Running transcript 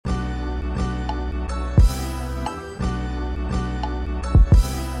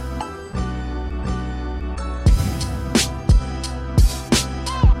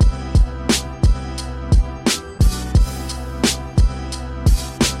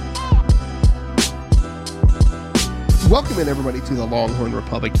Welcome in, everybody, to the Longhorn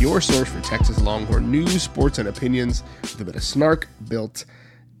Republic, your source for Texas Longhorn news, sports, and opinions with a bit of snark built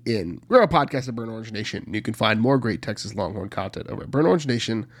in. We're a podcast of Burnt Orange Nation, and you can find more great Texas Longhorn content over at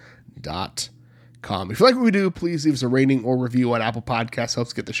burntorangenation.com. If you like what we do, please leave us a rating or review on Apple Podcasts.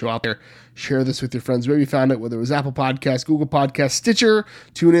 Helps get the show out there. Share this with your friends wherever you found it, whether it was Apple Podcasts, Google Podcasts, Stitcher,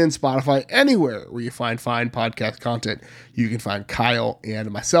 TuneIn, Spotify, anywhere where you find fine podcast content. You can find Kyle and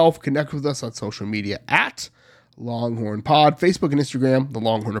myself. Connect with us on social media at Longhorn Pod, Facebook and Instagram, the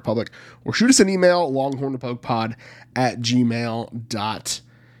Longhorn Republic, or shoot us an email,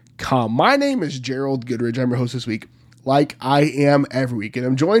 longhornrepublicpod@gmail.com. My name is Gerald Goodridge. I'm your host this week, like I am every week, and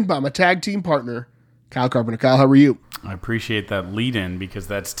I'm joined by my tag team partner, Kyle Carpenter. Kyle, how are you? I appreciate that lead-in because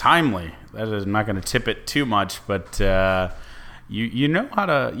that's timely. I'm not going to tip it too much, but you know how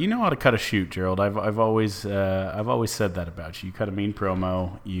to cut a shoot, Gerald. I've always said that about you. You cut a mean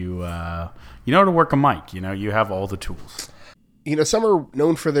promo. You know how to work a mic. You have all the tools. Some are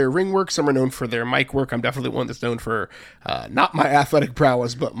known for their ring work. Some are known for their mic work. I'm definitely one that's known for not my athletic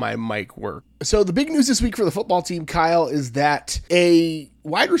prowess, but my mic work. So the big news this week for the football team, Kyle, is that a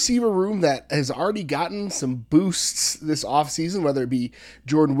wide receiver room that has already gotten some boosts this offseason, whether it be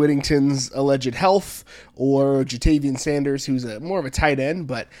Jordan Whittington's alleged health or Jatavian Sanders, who's more of a tight end,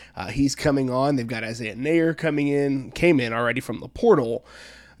 but he's coming on. They've got Isaiah Nayer came in already from the portal.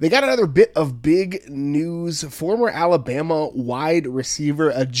 They got another bit of big news. Former Alabama wide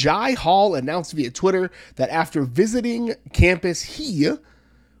receiver Agiye Hall announced via Twitter that after visiting campus,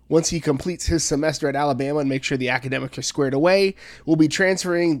 once he completes his semester at Alabama and make sure the academics are squared away, will be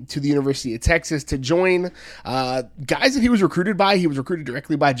transferring to the University of Texas to join guys that he was recruited by. He was recruited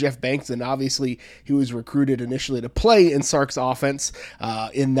directly by Jeff Banks, and obviously he was recruited initially to play in Sark's offense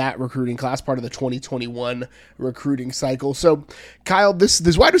in that recruiting class, part of the 2021 recruiting cycle. So, Kyle, this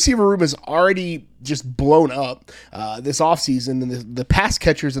wide receiver room is already just blown up this offseason, and the pass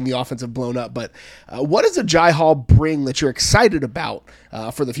catchers in the offense have blown up. But what does Agiye Hall bring that you're excited about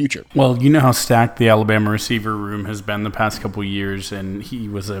for the future? Well, you know how stacked the Alabama receiver room has been the past couple of years, and he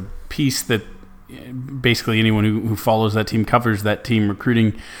was a piece that basically anyone who follows that team, covers that team,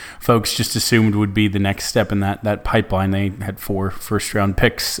 recruiting folks just assumed would be the next step in that pipeline. They had 4 first-round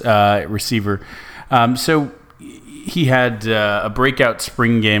picks at receiver. So he had a breakout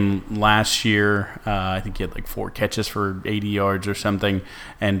spring game last year. I think he had like 4 catches for 80 yards or something,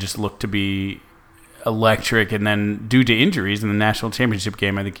 and just looked to be electric. And then due to injuries in the national championship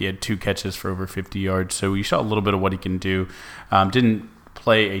game, I think he had 2 catches for over 50 yards. So you saw a little bit of what he can do. Didn't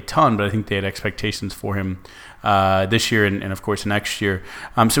play a ton, but I think they had expectations for him this year and of course next year.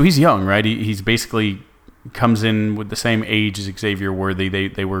 So he's young, right? He's basically comes in with the same age as Xavier Worthy.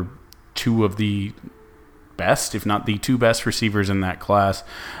 They were 2 of the best, if not the 2 best receivers in that class.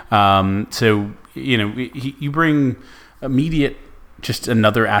 So, you bring immediate, just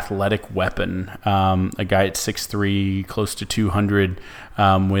another athletic weapon, a guy at 6'3", close to 200,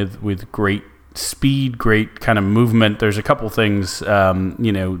 with great speed, great kind of movement. There's a couple things,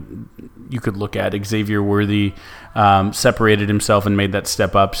 you could look at. Xavier Worthy separated himself and made that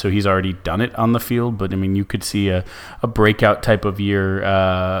step up, so he's already done it on the field. But, you could see a breakout type of year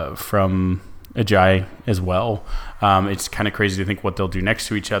from Agiye as well. It's kind of crazy to think what they'll do next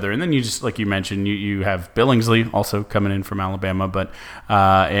to each other. And then you just, like you mentioned, you have Billingsley also coming in from Alabama, but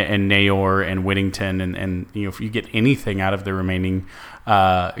and Nayer and Whittington, and if you get anything out of the remaining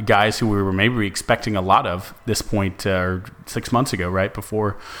guys who we were maybe expecting a lot of this point, or 6 months ago, right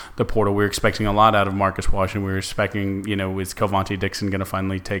before the portal, we were expecting a lot out of Marcus Washington. We were expecting, is Covante Dixon going to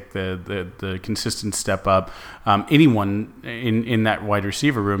finally take the consistent step up? Anyone in that wide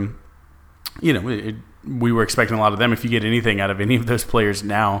receiver room, we were expecting a lot of them. If you get anything out of any of those players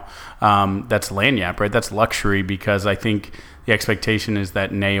now, that's lagniappe, right? That's luxury, because I think the expectation is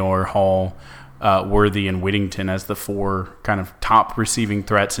that Nayer, Hall, Worthy, and Whittington as the 4 kind of top receiving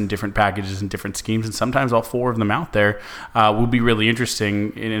threats in different packages and different schemes, and sometimes all 4 of them out there will be really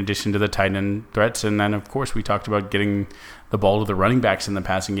interesting in addition to the tight end threats. And then, of course, we talked about getting the ball to the running backs in the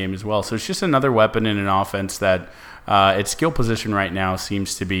passing game as well. So it's just another weapon in an offense that its skill position right now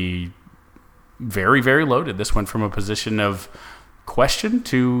seems to be very, very loaded. This went from a position of question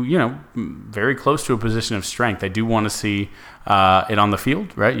to, very close to a position of strength. I do want to see it on the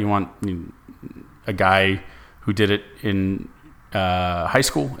field, right? You want a guy who did it in high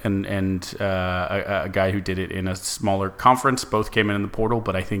school and a guy who did it in a smaller conference. Both came in the portal,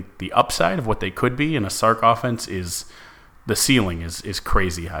 but I think the upside of what they could be in a Sark offense is the ceiling is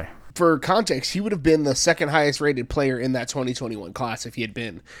crazy high. For context, he would have been the second highest rated player in that 2021 class if he had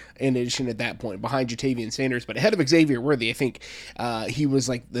been in addition at that point, behind Jatavian Sanders, but ahead of Xavier Worthy. I think he was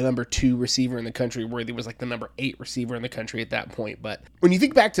like the number 2 receiver in the country. Worthy was like the number 8 receiver in the country at that point. But when you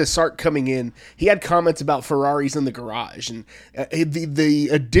think back to Sark coming in, he had comments about Ferraris in the garage and the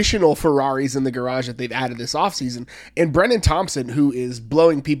additional Ferraris in the garage that they've added this offseason. And Brennan Thompson, who is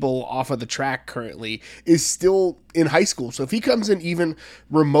blowing people off of the track currently, is still in high school. So if he comes in even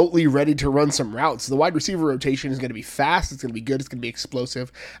remotely ready to run some routes, the wide receiver rotation is going to be fast, it's going to be good, it's going to be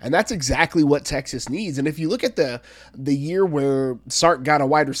explosive, and that's exactly what Texas needs. And if you look at the year where Sark got a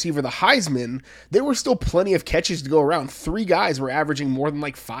wide receiver the Heisman, there were still plenty of catches to go around. 3 guys were averaging more than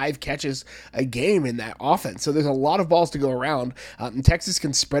like 5 catches a game in that offense. So there's a lot of balls to go around, and Texas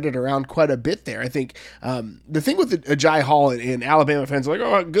can spread it around quite a bit there. I think the thing with Agiye Hall and Alabama fans are like,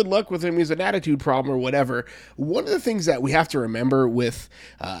 oh, good luck with him, he's an attitude problem or whatever. One of the things that we have to remember with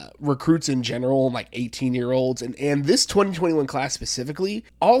recruits in general, like 18-year-olds, and this 2021 class specifically,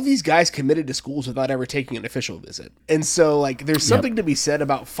 all these guys committed to schools without ever taking an official visit. And so, like, there's something to be said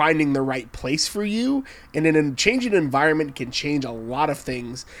about finding the right place for you, and in a changing environment can change a lot of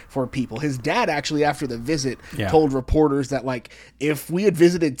things for people. His dad actually, after the visit, told reporters that, like, if we had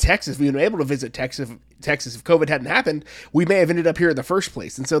visited Texas, we had been able to visit Texas if COVID hadn't happened, we may have ended up here in the first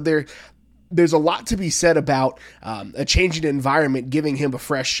place. And so there's a lot to be said about a changing environment giving him a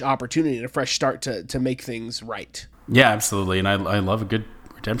fresh opportunity and a fresh start to make things right. Yeah, absolutely. And I love a good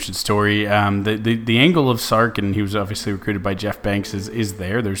redemption story. The angle of Sark, and he was obviously recruited by Jeff Banks, is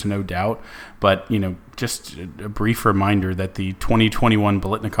there. There's no doubt. But, just a brief reminder that the 2021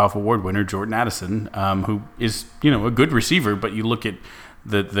 Biletnikoff Award winner, Jordan Addison, who is, a good receiver, but you look at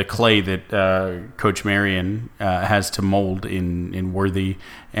the clay that Coach Marion has to mold in Worthy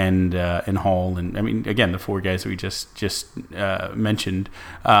and Hall, and I mean, again, the 4 guys that we just mentioned,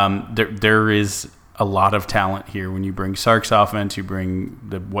 there is a lot of talent here. When you bring Sark's offense, you bring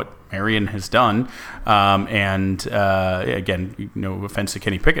what Marion has done, and again, no offense to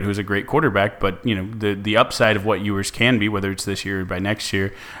Kenny Pickett, who's a great quarterback, but the upside of what Ewers can be, whether it's this year or by next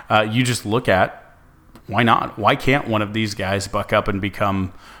year, you just look at. Why not? Why can't one of these guys buck up and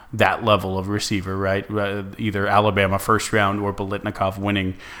become that level of receiver, right? Either Alabama first round or Biletnikoff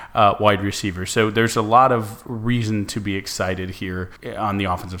winning wide receiver. So there's a lot of reason to be excited here on the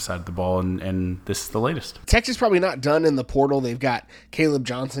offensive side of the ball, and this is the latest. Texas probably not done in the portal. They've got Caleb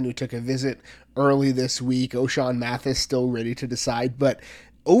Johnson, who took a visit early this week. O'Shawn Mathis still ready to decide, but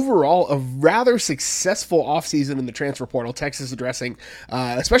overall, a rather successful offseason in the transfer portal. Texas addressing,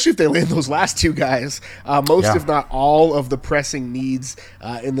 especially if they land those last 2 guys, if not all of the pressing needs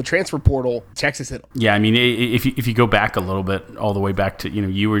in the transfer portal. Texas hit. Yeah, I mean, if you go back a little bit, all the way back to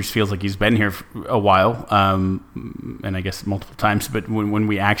Ewers feels like he's been here for a while, and I guess multiple times. But when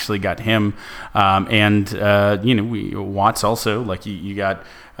we actually got him, Watts also, like you got.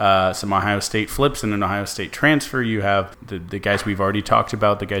 Some Ohio State flips and an Ohio State transfer. You have the guys we've already talked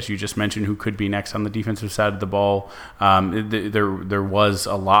about, the guys you just mentioned who could be next on the defensive side of the ball. There was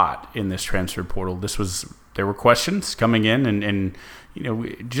a lot in this transfer portal. There were questions coming in, and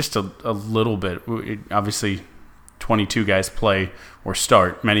just a little bit. Obviously, 22 guys play or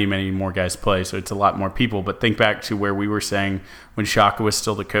start. Many, many more guys play, so it's a lot more people. But think back to where we were saying when Shaka was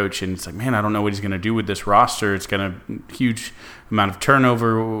still the coach, and it's like, man, I don't know what he's going to do with this roster. It's going to huge amount of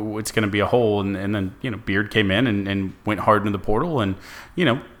turnover. It's going to be a hole. And then, Beard came in and went hard into the portal. And,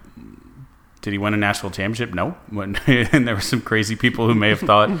 did he win a national championship? No. And there were some crazy people who may have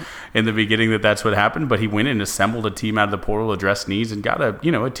thought in the beginning that that's what happened. But he went and assembled a team out of the portal, addressed needs, and got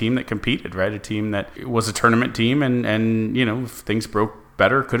a team that competed, right? A team that was a tournament team. And if things broke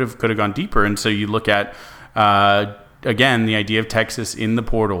better, could have gone deeper. And so you look at, again, the idea of Texas in the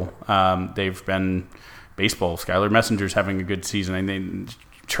portal. They've been baseball. Skylar Messenger's having a good season. And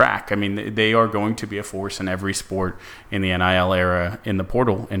track. I mean, they are going to be a force in every sport in the NIL era. In the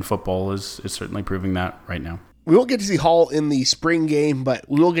portal in football is certainly proving that right now. We won't get to see Hall in the spring game, but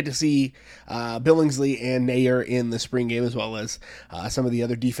we will get to see Billingsley and Nayer in the spring game, as well as some of the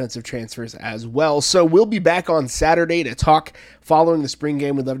other defensive transfers as well. So we'll be back on Saturday to talk following the spring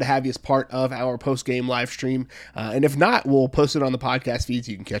game. We'd love to have you as part of our post-game live stream. And if not, we'll post it on the podcast feed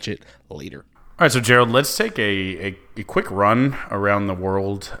so you can catch it later. All right, so Gerald, let's take a quick run around the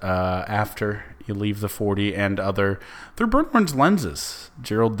world after you leave the 40 and other through Burnhorn's lenses.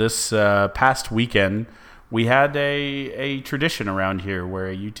 Gerald, this past weekend, we had a tradition around here where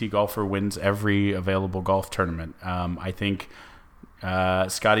a UT golfer wins every available golf tournament. I think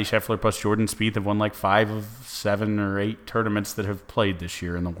Scotty Scheffler plus Jordan Spieth have won like 5 of 7 or 8 tournaments that have played this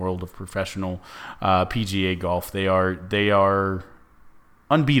year in the world of professional PGA golf. They are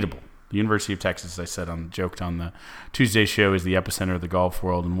unbeatable. The University of Texas, as I said, joked on the Tuesday show, is the epicenter of the golf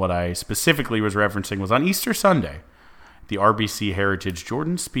world. And what I specifically was referencing was on Easter Sunday, the RBC Heritage,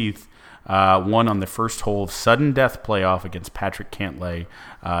 Jordan Spieth won on the first hole of sudden death playoff against Patrick Cantlay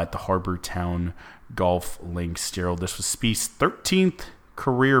at the Harbour Town Golf Links. Gerald, this was Spieth's 13th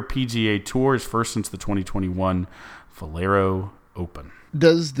career PGA Tour, his first since the 2021 Valero Open.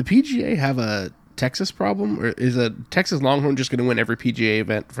 Does the PGA have a Texas problem, or is a Texas Longhorn just going to win every PGA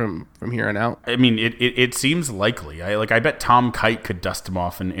event from here on out? I mean, it seems likely. I bet Tom Kite could dust him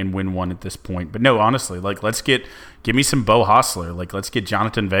off and win one at this point. But no, honestly, give me some Bo Hostler. Let's get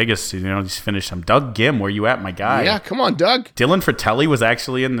Jonathan Vegas. He's finished some. Doug Gim, where you at, my guy? Yeah, come on, Doug. Dylan Fratelli was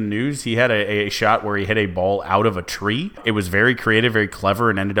actually in the news. He had a shot where he hit a ball out of a tree. It was very creative, very clever,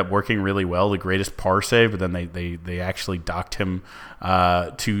 and ended up working really well. The greatest par save, but then they actually docked him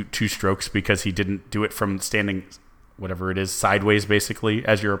two strokes because he didn't do it from standing, whatever it is, sideways basically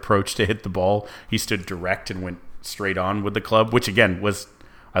as your approach to hit the ball. He stood direct and went straight on with the club, which again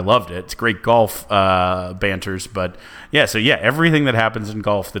I loved it. It's great golf banters, but everything that happens in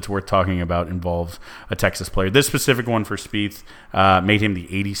golf that's worth talking about involves a Texas player. This specific one for Spieth made him the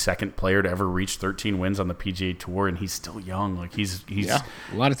 82nd player to ever reach 13 wins on the PGA Tour, and he's still young. He's a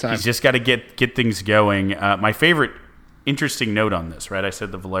lot of time. He's just got to get things going. My favorite interesting note on this, right? I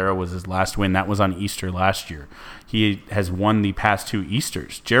said the Valero was his last win. That was on Easter last year. He has won the past 2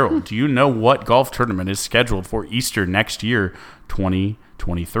 Easters. Gerald, do you know what golf tournament is scheduled for Easter next year,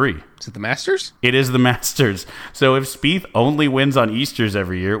 2023? Is it the Masters? It is the Masters. So if Spieth only wins on Easters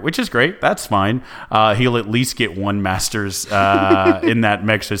every year, which is great, that's fine. He'll at least get one Masters in that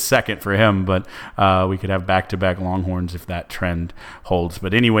mix, his second for him. But we could have back-to-back Longhorns if that trend holds.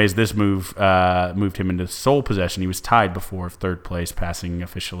 But anyways, this move moved him into sole possession. He was tied before of third place, passing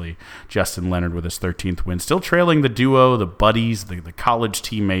officially Justin Leonard with his 13th win. Still trailing the duo, the buddies, the college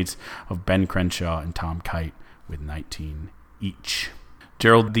teammates of Ben Crenshaw and Tom Kite with 19 each.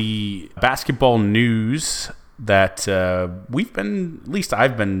 Gerald, the basketball news that I've been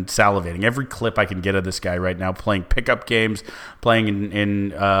salivating. Every clip I can get of this guy right now, playing pickup games, playing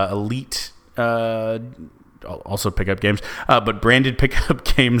in elite, also pickup games, but branded pickup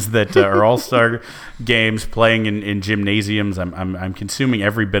games that are all-star games, playing in gymnasiums. I'm consuming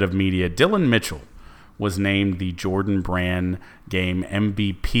every bit of media. Dylan Mitchell was named the Jordan Brand Game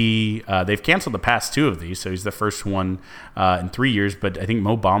MVP. They've canceled the past 2 of these, so he's the first one in 3 years. But I think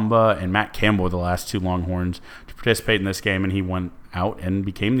Mo Bamba and Matt Campbell were the last 2 Longhorns to participate in this game, and he went out and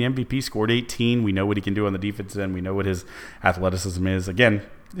became the MVP, scored 18. We know what he can do on the defense end. We know what his athleticism is. Again,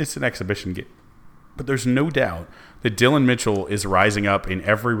 it's an exhibition game. But there's no doubt that Dylan Mitchell is rising up in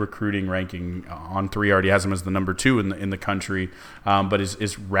every recruiting ranking. On 3 already has him as the number 2 in the country, but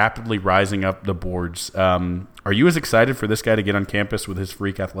is rapidly rising up the boards. Are you as excited for this guy to get on campus with his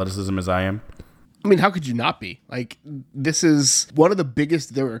freak athleticism as I am? I mean, how could you not be? This is one of the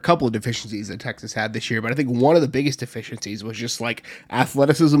biggest. There were a couple of deficiencies that Texas had this year, but I think one of the biggest deficiencies was just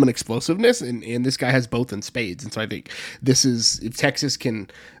athleticism and explosiveness, and this guy has both in spades. And so I think this is, if Texas can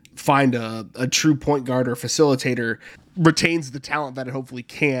find a true point guard or facilitator, retains the talent that it hopefully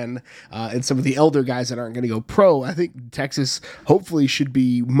can, and some of the elder guys that aren't going to go pro, I think Texas hopefully should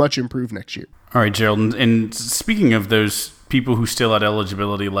be much improved next year. All right, Gerald, and speaking of those people who still had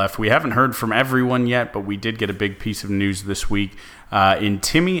eligibility left, we haven't heard from everyone yet, but we did get a big piece of news this week in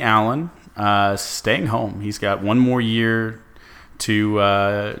Timmy Allen staying home. He's got 1 more year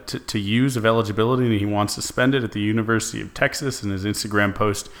to use of eligibility, and he wants to spend it at the University of Texas. In his Instagram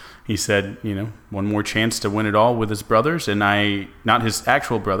post, he said, 1 more chance to win it all with his brothers, and not his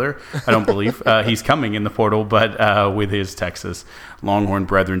actual brother, I don't believe. He's coming in the portal, but with his Texas Longhorn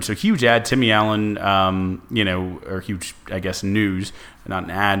brethren. So huge ad, Timmy Allen, or huge, I guess, news, not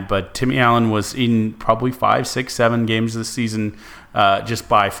an ad, but Timmy Allen was in probably 5, 6, 7 games this season. Just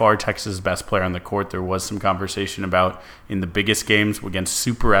by far Texas' best player on the court. There was some conversation about in the biggest games against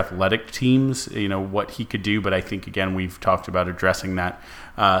super athletic teams, what he could do. But I think, again, we've talked about addressing that,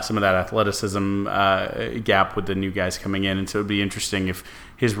 some of that athleticism gap with the new guys coming in. And so it would be interesting if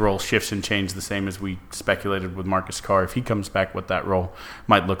his role shifts and changes the same as we speculated with Marcus Carr. If he comes back, what that role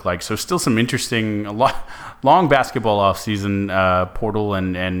might look like. So still some interesting, long basketball offseason, portal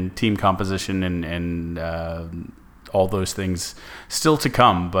and team composition and all those things still to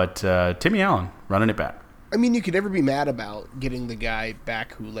come, but Timmy Allen running it back. I mean, you could never be mad about getting the guy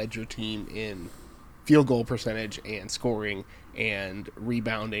back who led your team in field goal percentage and scoring and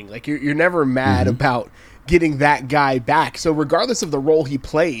rebounding. Like you're never mad about getting that guy back. So regardless of the role he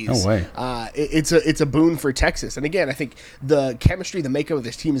plays, it's a boon for Texas. And again, I think the chemistry, the makeup of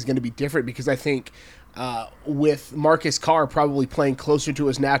this team is going to be different because I think with Marcus Carr probably playing closer to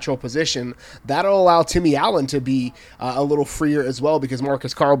his natural position, that'll allow Timmy Allen to be a little freer as well, because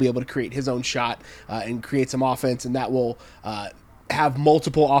Marcus Carr will be able to create his own shot and create some offense, and that will have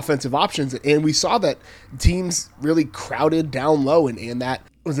multiple offensive options. And we saw that teams really crowded down low, and that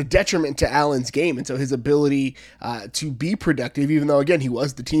was a detriment to Allen's game. And so his ability to be productive, even though, again, he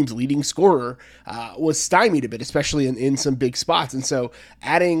was the team's leading scorer, was stymied a bit, especially in some big spots. And so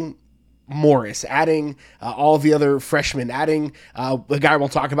adding Morris, adding all of the other freshmen, adding a guy we'll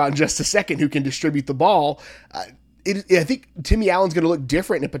talk about in just a second who can distribute the ball, I think Timmy Allen's going to look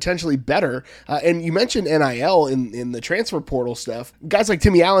different and potentially better. And you mentioned NIL in the transfer portal stuff. Guys like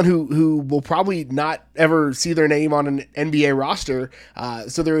Timmy Allen who will probably not ever see their name on an NBA roster.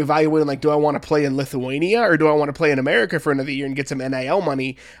 So they're evaluating, like, do I want to play in Lithuania or do I want to play in America for another year and get some NIL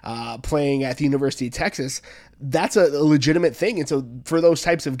money playing at the University of Texas? That's a legitimate thing. And so for those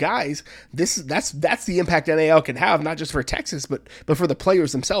types of guys, that's the impact NIL can have, not just for Texas, but for the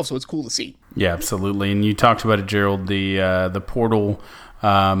players themselves. So it's cool to see. Yeah, absolutely. And you talked about it, Gerald. The portal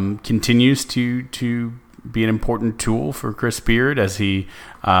continues to be an important tool for Chris Beard as he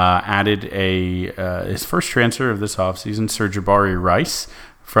added his first transfer of this offseason, Sir'Jabari Rice,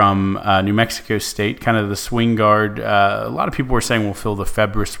 from New Mexico State, kind of the swing guard. A lot of people were saying will fill the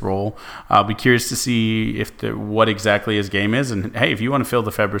Febres role. I'll be curious to see what exactly his game is. And hey, if you want to fill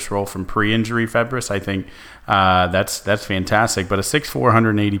the Febres role from pre-injury Febres, I think that's fantastic. But a 6'4",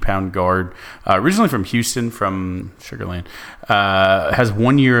 180-pound guard, originally from Houston, from Sugar Land, has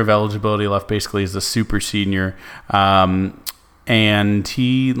 1 year of eligibility left, basically as a super senior. And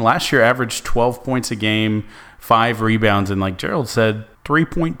he last year averaged 12 points a game, 5 rebounds, and like Gerald said,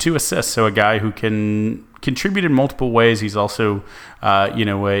 3.2 assists. So a guy who can contribute in multiple ways. He's also, a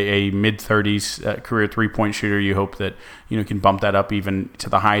mid-30s career three-point shooter. You hope that, can bump that up even to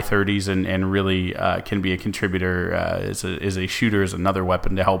the high 30s and really can be a contributor as a shooter, as another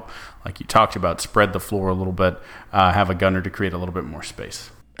weapon to help, like you talked about, spread the floor a little bit, have a gunner to create a little bit more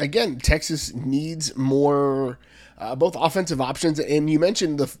space. Again, Texas needs more both offensive options, and you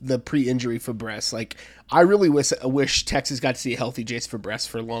mentioned the pre-injury Febres. Like, I really wish Texas got to see a healthy Jace Febres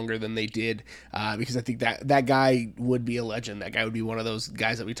for longer than they did, because I think that guy would be a legend. That guy would be one of those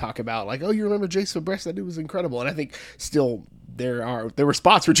guys that we talk about, like, oh, you remember Jace Febres? That dude was incredible. And I think still there were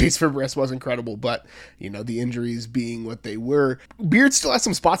spots where Jace Febres was incredible, but the injuries being what they were, Beard still has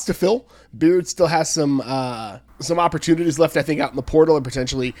some spots to fill. Beard still has some opportunities left, I think, out in the portal, and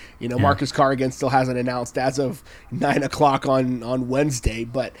potentially, Marcus Carr again still hasn't announced as of 9:00 on Wednesday.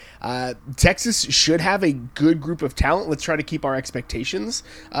 But Texas should have a good group of talent. Let's try to keep our expectations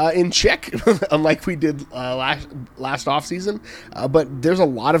in check, unlike we did last offseason. But there's a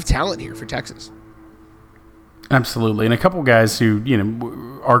lot of talent here for Texas. Absolutely. And a couple guys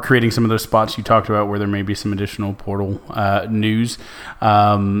who, are creating some of those spots you talked about where there may be some additional portal news.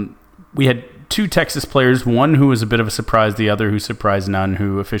 We had 2 Texas players, one who was a bit of a surprise, the other who surprised none,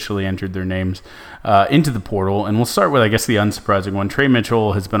 who officially entered their names into the portal. And we'll start with, I guess, the unsurprising one. Trey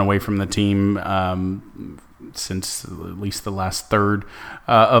Mitchell has been away from the team since at least the last third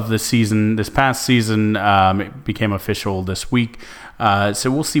of the season. This past season, it became official this week. So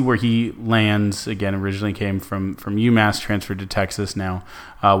we'll see where he lands. Again, originally came from UMass, transferred to Texas. Now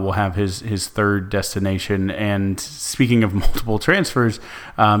will have his third destination. And speaking of multiple transfers,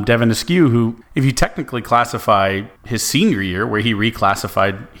 Devin Askew, who, if you technically classify his senior year, where he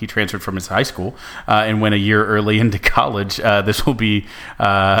transferred from his high school and went a year early into college. This will be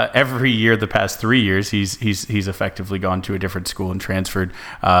every year the past 3 years. He's effectively gone to a different school and transferred.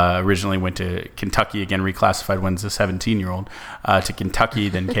 Originally went to Kentucky, again reclassified when he's a 17-year-old to Kentucky,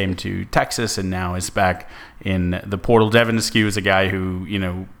 then came to Texas, and now is back in the portal. Devin Askew is a guy who,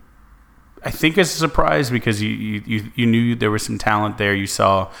 I think is a surprise because you knew there was some talent there. You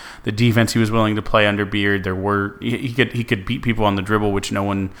saw the defense he was willing to play under Beard. He could beat people on the dribble, which no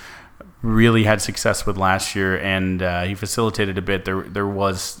one really had success with last year, and he facilitated a bit. There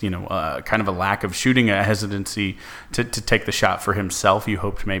was kind of a lack of shooting, a hesitancy to take the shot for himself. You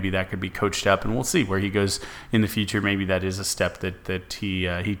hoped maybe that could be coached up, and we'll see where he goes in the future. Maybe that is a step that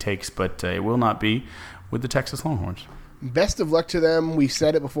he takes, but it will not be with the Texas Longhorns. Best of luck to them. We've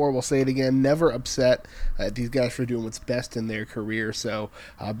said it before. We'll say it again. Never upset these guys for doing what's best in their career. So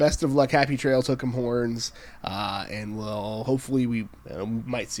best of luck. Happy trails, Hook'em Horns. And we'll hopefully we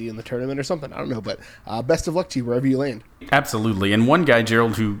might see you in the tournament or something. I don't know. But best of luck to you wherever you land. Absolutely. And one guy,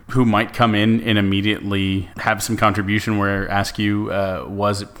 Gerald, who might come in and immediately have some contribution where Askew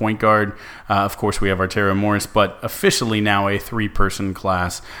was at point guard. Of course, we have Artero Morris, but officially now a 3-person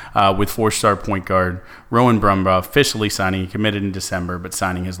class with 4-star point guard Rowan Brumbaugh officially signing. He committed in December, but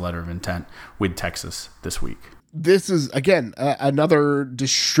signing his letter of intent with Texas this week. This is, again, another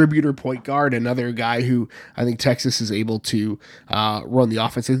distributor point guard, another guy who I think Texas is able to run the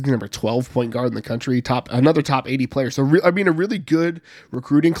offense. He's number 12 point guard in the country, another top 80 player. So, a really good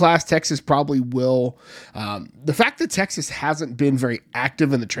recruiting class. Texas probably will. The fact that Texas hasn't been very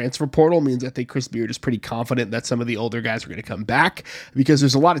active in the transfer portal means I think Chris Beard is pretty confident that some of the older guys are going to come back because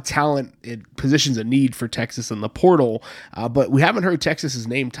there's a lot of talent in positions of need for Texas in the portal. But we haven't heard Texas's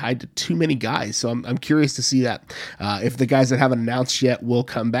name tied to too many guys. So, I'm curious to see that. If the guys that haven't announced yet will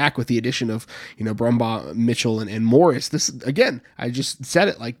come back with the addition of, Brumbaugh, Mitchell, and Morris. This, again, I just said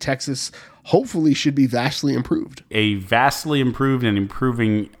it, like Texas hopefully should be vastly improved. A vastly improved and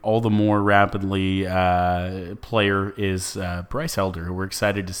improving all the more rapidly player is Bryce Elder, who we're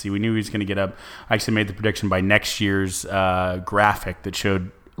excited to see. We knew he was going to get up. I actually made the prediction by next year's graphic that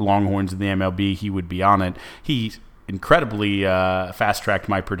showed Longhorns in the MLB. He would be on it. He incredibly fast-tracked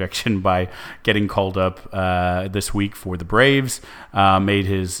my prediction by getting called up this week for the Braves. Made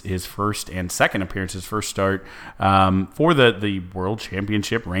his first and second appearance, his first start for the World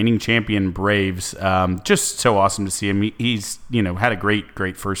Championship, reigning champion Braves. Just so awesome to see him. He's had a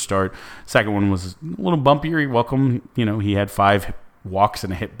great first start. Second one was a little bumpier. Welcome. He had 5 walks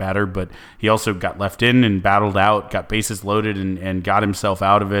and a hit batter, but he also got left in and battled out, got bases loaded and got himself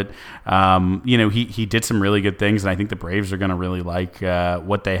out of it. He did some really good things, and I think the Braves are going to really like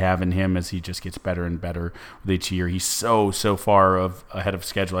what they have in him as he just gets better and better with each year. He's so far ahead of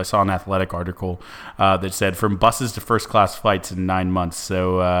schedule. I saw an Athletic article that said from buses to first class flights in 9 months.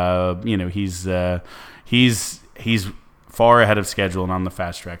 So he's far ahead of schedule and on the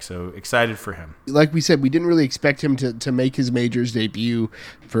fast track, so excited for him. Like we said, we didn't really expect him to make his majors debut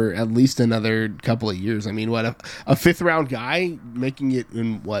for at least another couple of years. I mean, what a 5th round guy making it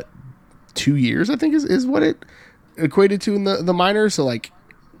in 2 years, I think is what it equated to in the minors. So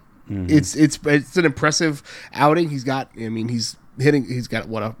it's an impressive outing. He's got 7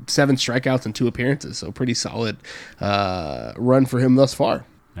 strikeouts and 2 appearances, so pretty solid run for him thus far.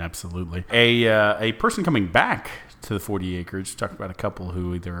 Absolutely. A person coming back to the 40 acres. Talk about a couple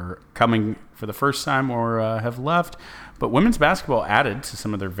who either are coming for the first time or have left. But women's basketball added to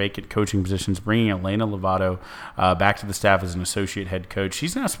some of their vacant coaching positions, bringing Elena Lovato back to the staff as an associate head coach.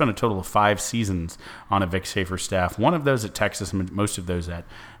 She's now spent a total of 5 seasons on a Vic Schaefer staff, one of those at Texas, most of those at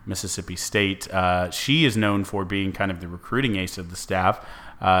Mississippi State. She is known for being kind of the recruiting ace of the staff.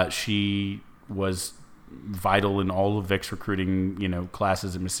 She was vital in all of Vic's recruiting,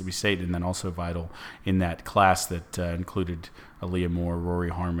 classes at Mississippi State, and then also vital in that class that included Aaliyah Moore, Rory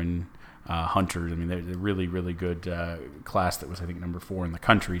Harmon, Hunter. I mean, they're really, really good class that was, I think, number 4 in the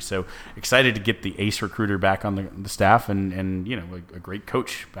country. So excited to get the ace recruiter back on the staff and a great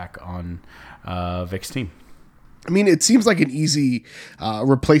coach back on Vic's team. I mean, it seems like an easy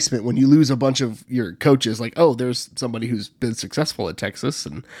replacement when you lose a bunch of your coaches. Like, oh, there's somebody who's been successful at Texas,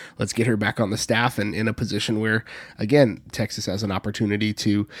 and let's get her back on the staff and in a position where, again, Texas has an opportunity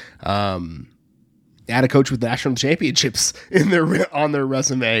to add a coach with national championships on their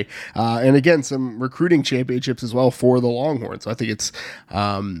resume, and again, some recruiting championships as well for the Longhorns. So I think it's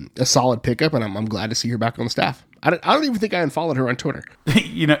a solid pickup, and I'm glad to see her back on the staff. I don't even think I unfollowed her on Twitter.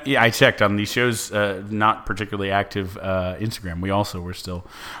 I checked on these shows, not particularly active Instagram. We also were still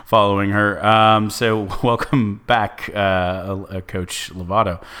following her. So welcome back, Coach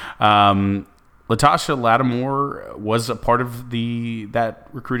Lovato. Latasha Lattimore was a part of that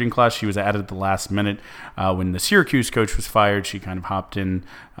recruiting class. She was added at the last minute when the Syracuse coach was fired. She kind of hopped in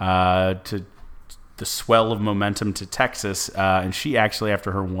to the swell of momentum to Texas, and she actually,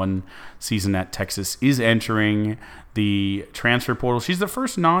 after her 1 season at Texas, is entering the transfer portal. She's the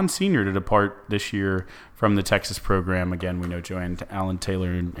first non-senior to depart this year from the Texas program. Again, we know Joanne Allen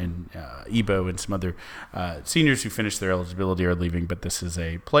Taylor and Ebo and some other seniors who finished their eligibility are leaving, but this is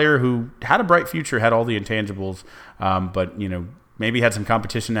a player who had a bright future, had all the intangibles, but maybe had some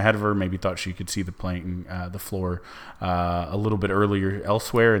competition ahead of her, maybe thought she could see the floor a little bit earlier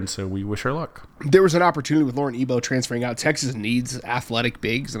elsewhere, and so we wish her luck. There was an opportunity with Lauren Ebo transferring out. Texas needs athletic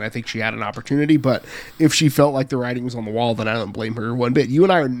bigs, and I think she had an opportunity, but if she felt like the writing was on the wall, then I don't blame her one bit. You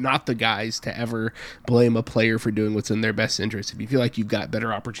and I are not the guys to ever blame a player for doing what's in their best interest. If you feel like you've got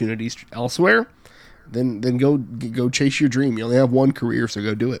better opportunities elsewhere, then go chase your dream. You only have one career, so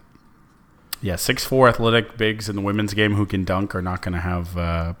go do it. Yeah, 6'4" athletic bigs in the women's game who can dunk are not going to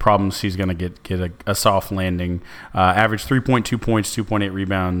have problems. She's going to get a soft landing. Average 3.2 points, 2.8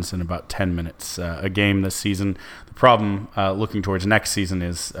 rebounds in about 10 minutes a game this season. The problem looking towards next season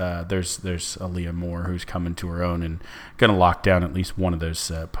is there's Aaliyah Moore who's coming to her own and going to lock down at least one of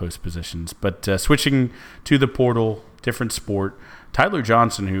those post positions. But switching to the portal, different sport, Tyler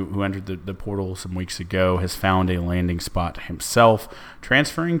Johnson, who entered the portal some weeks ago, has found a landing spot himself,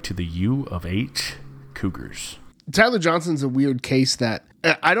 transferring to the U of H Cougars. Tyler Johnson's a weird case that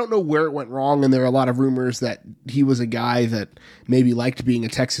I don't know where it went wrong, and there are a lot of rumors that he was a guy that maybe liked being a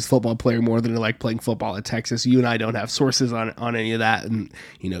Texas football player more than he liked playing football at Texas. You and I don't have sources on any of that, and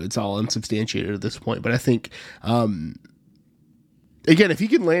it's all unsubstantiated at this point. But I think again, if he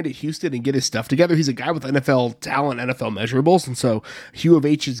can land at Houston and get his stuff together, he's a guy with NFL talent, NFL measurables. And so U of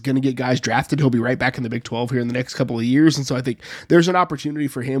H is going to get guys drafted. He'll be right back in the Big 12 here in the next couple of years. And so I think there's an opportunity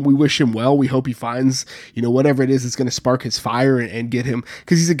for him. We wish him well. We hope he finds, whatever it is that's going to spark his fire and get him.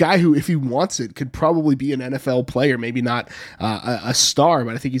 Because he's a guy who, if he wants it, could probably be an NFL player. Maybe not a star,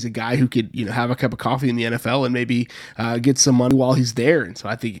 but I think he's a guy who could, have a cup of coffee in the NFL and maybe get some money while he's there. And so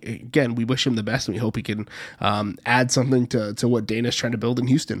I think, again, we wish him the best, and we hope he can add something to what Dana's trying to build in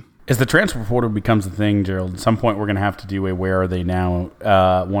Houston. As the transfer portal becomes a thing, Gerald, at some point we're going to have to do a Where Are They Now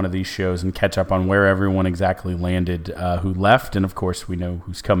one of these shows and catch up on where everyone exactly landed who left. And, of course, we know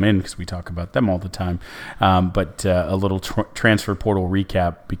who's come in because we talk about them all the time. But a little transfer portal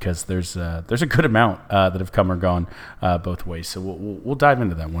recap because there's a good amount that have come or gone both ways. So we'll dive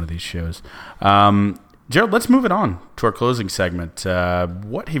into that one of these shows. Gerald, let's move it on to our closing segment.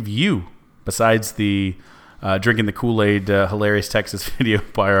 What have you, besides the drinking the Kool-Aid hilarious Texas video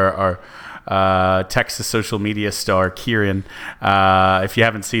by our Texas social media star, Kieran. If you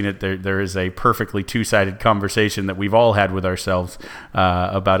haven't seen it, there is a perfectly two-sided conversation that we've all had with ourselves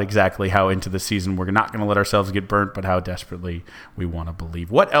about exactly how into the season we're not going to let ourselves get burnt, but how desperately we want to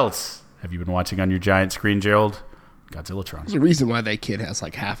believe. What else have you been watching on your giant screen, Gerald? Godzillatron. There's a reason why that kid has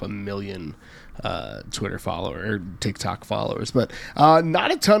like 500,000 Twitter follower or TikTok followers, but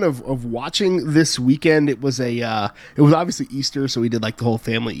not a ton of watching this weekend. It was obviously Easter, so we did like the whole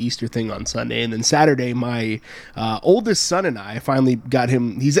family Easter thing on Sunday, and then Saturday my oldest son and I finally got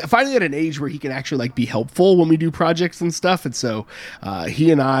him. He's finally at an age where he can actually like be helpful when we do projects and stuff, and so he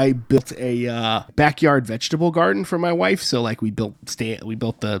and I built a backyard vegetable garden for my wife. So like we built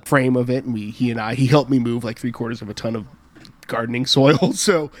the frame of it, and he helped me move like 3/4 of a ton of gardening soil.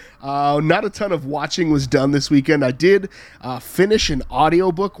 So not a ton of watching was done this weekend. I did finish an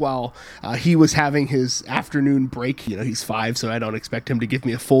audiobook while he was having his afternoon break. He's 5, so I don't expect him to give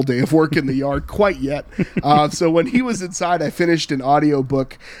me a full day of work in the yard quite yet. So when he was inside, I finished an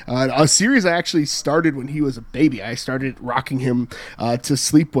audiobook, a series I actually started when he was a baby. I started rocking him to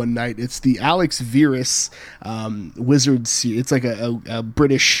sleep one night. It's the Alex Verus Wizard series. It's like a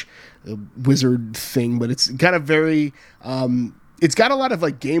British wizard thing, but it's kind of very it's got a lot of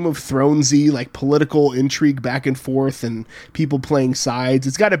like Game of Thronesy, like political intrigue back and forth and people playing sides.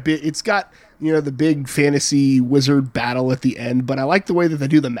 It's got the big fantasy wizard battle at the end, but I like the way that they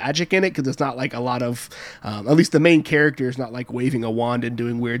do the magic in it because it's not like a lot of at least the main character is not like waving a wand and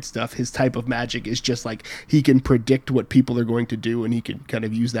doing weird stuff. His type of magic is just like he can predict what people are going to do and he can kind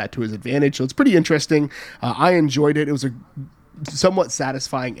of use that to his advantage. So it's pretty interesting. I enjoyed it. It was a somewhat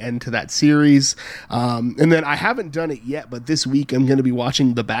satisfying end to that series. And then I haven't done it yet, but this week I'm going to be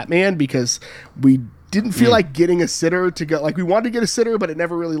watching The Batman because we didn't feel like getting a sitter to go. Like we wanted to get a sitter, but it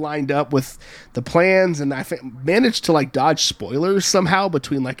never really lined up with the plans. And I managed to like dodge spoilers somehow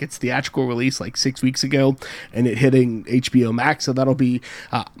between like its theatrical release like 6 weeks ago and it hitting HBO Max. So that'll be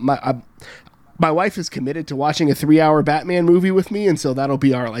my wife is committed to watching a 3-hour Batman movie with me, and so that'll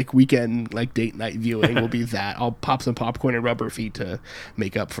be our like weekend like date night viewing. Will be that. I'll pop some popcorn and rubber feet to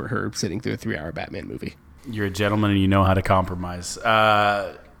make up for her sitting through a 3-hour Batman movie. You're a gentleman, and you know how to compromise.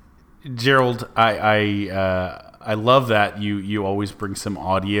 Gerald, I love that you always bring some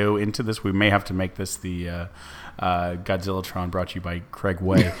audio into this. We may have to make this the Godzillatron brought to you by Craig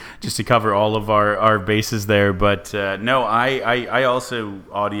Way, just to cover all of our bases there. But no, I also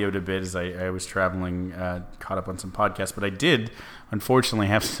audioed a bit as I was traveling, caught up on some podcasts. But I did, unfortunately,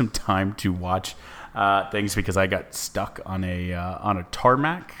 have some time to watch things because I got stuck on a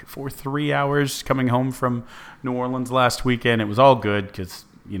tarmac for 3 hours coming home from New Orleans last weekend. It was all good because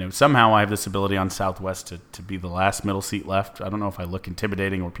somehow I have this ability on Southwest to be the last middle seat left. I don't know if I look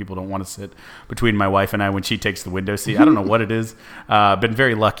intimidating or people don't want to sit between my wife and I when she takes the window seat. I don't know what it is. Been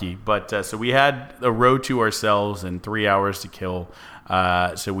very lucky. But so we had a row to ourselves and 3 hours to kill.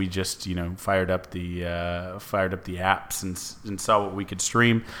 So we just, fired up the apps and saw what we could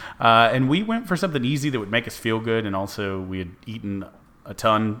stream. And we went for something easy that would make us feel good. And also we had eaten a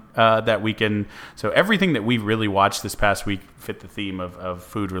ton that weekend. So everything that we really watched this past week fit the theme of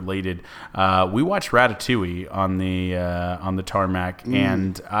food related. We watched Ratatouille on the tarmac,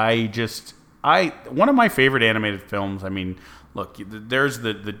 and one of my favorite animated films. I mean, look, there's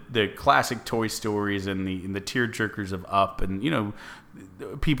the classic Toy Stories and the tearjerkers of Up, and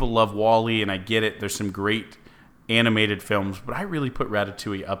people love WALL-E, and I get it. There's some great animated films, but I really put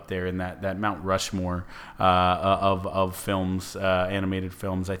Ratatouille up there in that Mount Rushmore of films, animated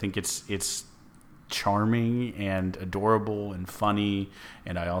films. I think it's charming and adorable and funny,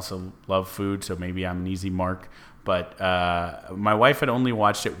 and I also love food, so maybe I'm an easy mark. But my wife had only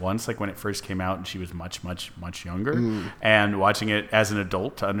watched it once, like when it first came out, and she was much, much, much younger. And watching it as an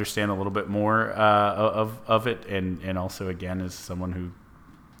adult to understand a little bit more of it, and also again as someone who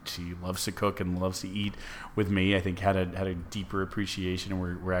she loves to cook and loves to eat with me, I think had a deeper appreciation.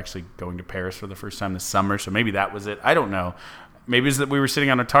 And we're actually going to Paris for the first time this summer, so maybe that was it. I don't know. Maybe it's that we were sitting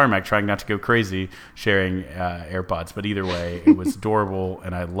on a tarmac trying not to go crazy sharing AirPods. But either way, it was adorable,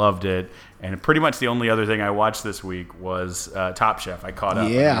 and I loved it. And pretty much the only other thing I watched this week was Top Chef. I caught up.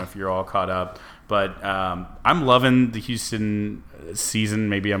 Yeah. I don't know if you're all caught up. But I'm loving the Houston season.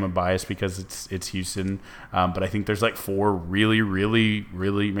 Maybe I'm a bias because it's Houston. But I think there's like 4 really, really,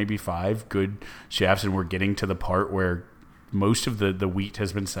 really, maybe 5 good chefs. And we're getting to the part where most of the wheat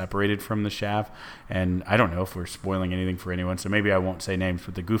has been separated from the chaff. And I don't know if we're spoiling anything for anyone, so maybe I won't say names,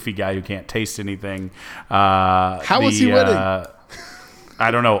 but the goofy guy who can't taste anything. How was he winning? I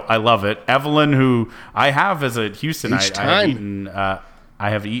don't know. I love it. Evelyn, who I have as a Houstonite, I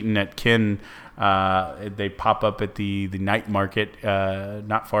have eaten at Kin. They pop up at the night market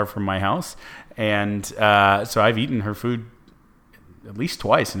not far from my house. And so I've eaten her food at least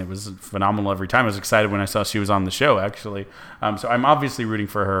twice, and it was phenomenal every time. I was excited when I saw she was on the show, actually. So I'm obviously rooting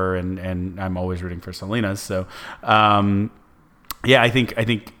for her, and I'm always rooting for Salinas. So, I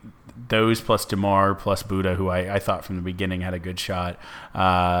think those plus DeMar plus Buddha, who I thought from the beginning had a good shot,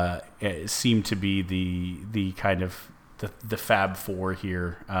 seemed to be the kind of the Fab Four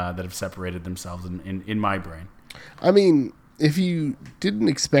here that have separated themselves in my brain. I mean, if you didn't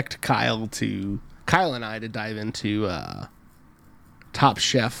expect Kyle and I to dive into Top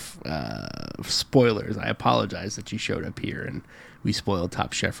Chef spoilers, I apologize that you showed up here and we spoiled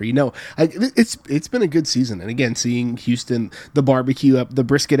Top Chef for you. It's been a good season, and again, seeing Houston, the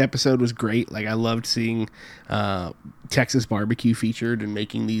brisket episode was great. Like, I loved seeing Texas barbecue featured and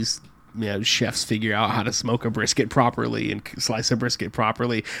making these chefs figure out how to smoke a brisket properly and slice a brisket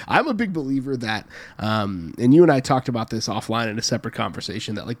properly. I'm a big believer that, and you and I talked about this offline in a separate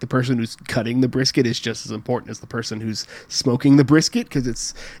conversation, that like the person who's cutting the brisket is just as important as the person who's smoking the brisket,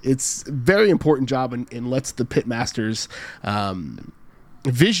 because it's a very important job and lets the pitmaster's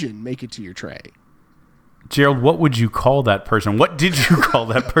vision make it to your tray. Gerald, what would you call that person? What did you call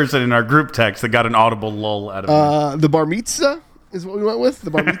that person in our group text that got an audible lull out of the bar mitzvah is what we went with,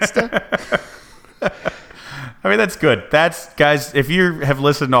 the bar mitzvah. I mean, that's good. Guys, if you have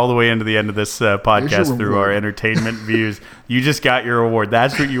listened all the way into the end of this podcast through our entertainment views, you just got your award.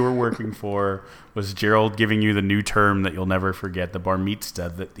 That's what you were working for, was Gerald giving you the new term that you'll never forget, the bar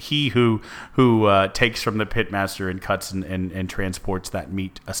mitzvah, that he who takes from the pitmaster and cuts and transports that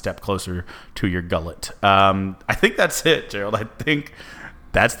meat a step closer to your gullet. I think that's it, Gerald. I think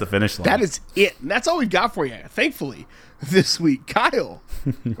that's the finish line. That is it. And that's all we've got for you, thankfully, this week. Kyle,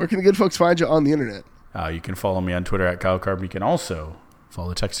 where can the good folks find you on the internet? You can follow me on Twitter at Kyle Carb. You can also follow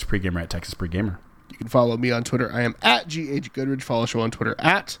the Texas Pregamer at Texas Pregamer. You can follow me on Twitter. I am at GH Goodridge. Follow the show on Twitter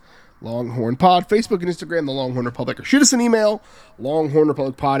at Longhorn Pod. Facebook and Instagram, The Longhorn Republic. Or shoot us an email,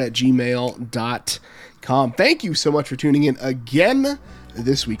 longhornrepublicpod@gmail.com. Thank you so much for tuning in again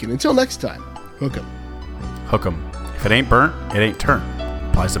this week. And until next time, hook 'em. Hook 'em. If it ain't burnt, it ain't turned.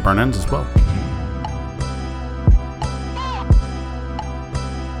 Applies to burn ends as well.